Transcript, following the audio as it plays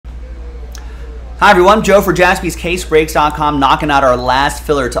Hi everyone, Joe for JaspysCaseBreaks.com, knocking out our last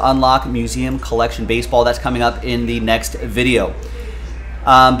filler to unlock Museum Collection Baseball. That's coming up in the next video.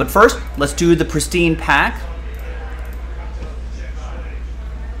 But first, let's do the Pristine pack.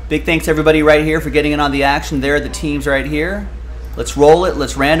 Big thanks to everybody right here for getting in on the action there, the teams right here. Let's roll it,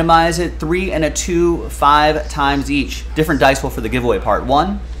 let's randomize it. 3 and a 2, 5 times each. Different dice roll for the giveaway part.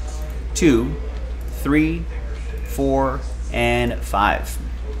 1, 2, 3, 4, and 5.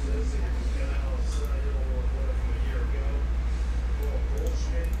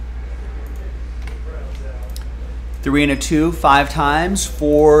 Three and a 2, 5 times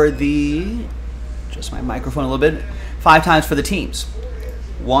for the, just my microphone a little bit, 5 times for the teams.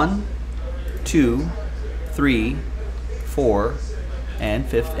 1, 2, 3, 4, and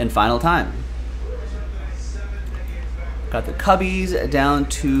 5th and final time. Got the Cubbies down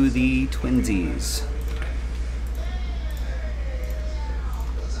to the Twinsies.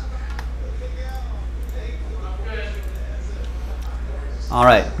 All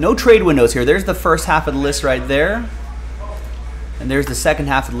right, no trade windows here. There's the first half of the list right there. And there's the second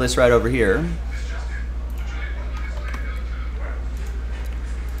half of the list right over here.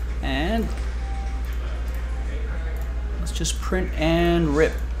 And let's just print and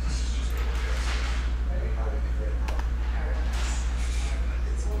rip.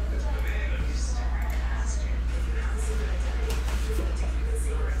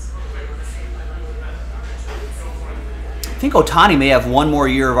 I think Ohtani may have one more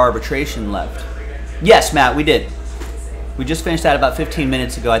year of arbitration left. Yes, Matt, we did. We just finished that about 15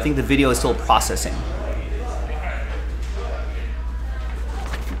 minutes ago. I think the video is still processing.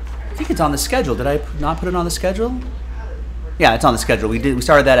 I think it's on the schedule. Did I not put it on the schedule? Yeah, it's on the schedule. We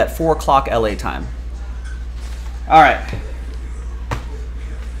started that at 4 o'clock LA time. All right.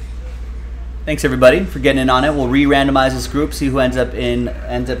 Thanks everybody for getting in on it. We'll re-randomize this group, see who ends up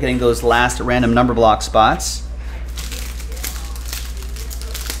getting those last random number block spots.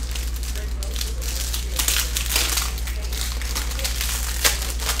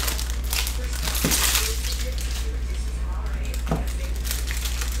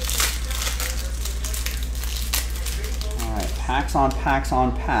 Packs on packs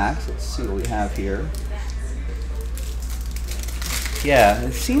on packs. Let's see what we have here. Yeah,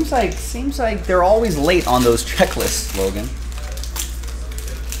 it seems like they're always late on those checklists, Logan.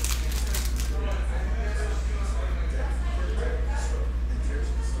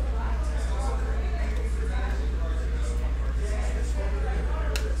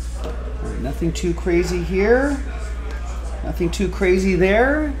 Nothing too crazy here. Nothing too crazy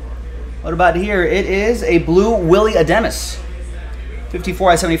there. What about here? It is a blue Willie Ademis.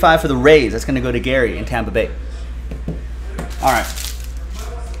 54/75 for the Rays. That's going to go to Gary in Tampa Bay. All right.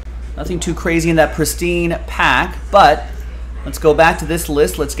 Nothing too crazy in that Pristine pack, but let's go back to this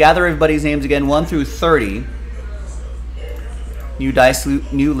list. Let's gather everybody's names again, 1 through 30. New dice,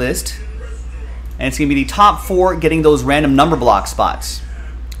 new list. And it's going to be the top 4 getting those random number block spots.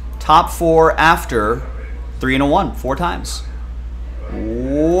 Top 4 after 3 and a 1, 4 times.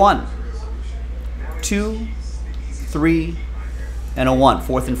 1, 2, 3, and a 1,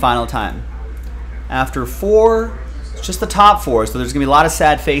 4th and final time. After 4, it's just the top 4, so there's going to be a lot of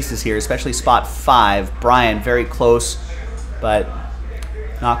sad faces here, especially spot 5. Brian, very close, but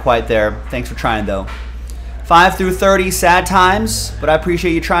not quite there. Thanks for trying, though. 5 through 30, sad times, but I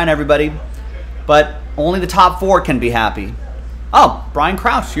appreciate you trying, everybody. But only the top 4 can be happy. Oh, Brian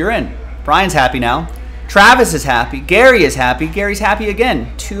Crouch, you're in. Brian's happy now. Travis is happy. Gary is happy. Gary's happy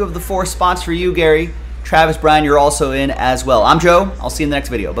again. 2 of the 4 spots for you, Gary. Travis, Brian, you're also in as well. I'm Joe. I'll see you in the next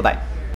video. Bye-bye.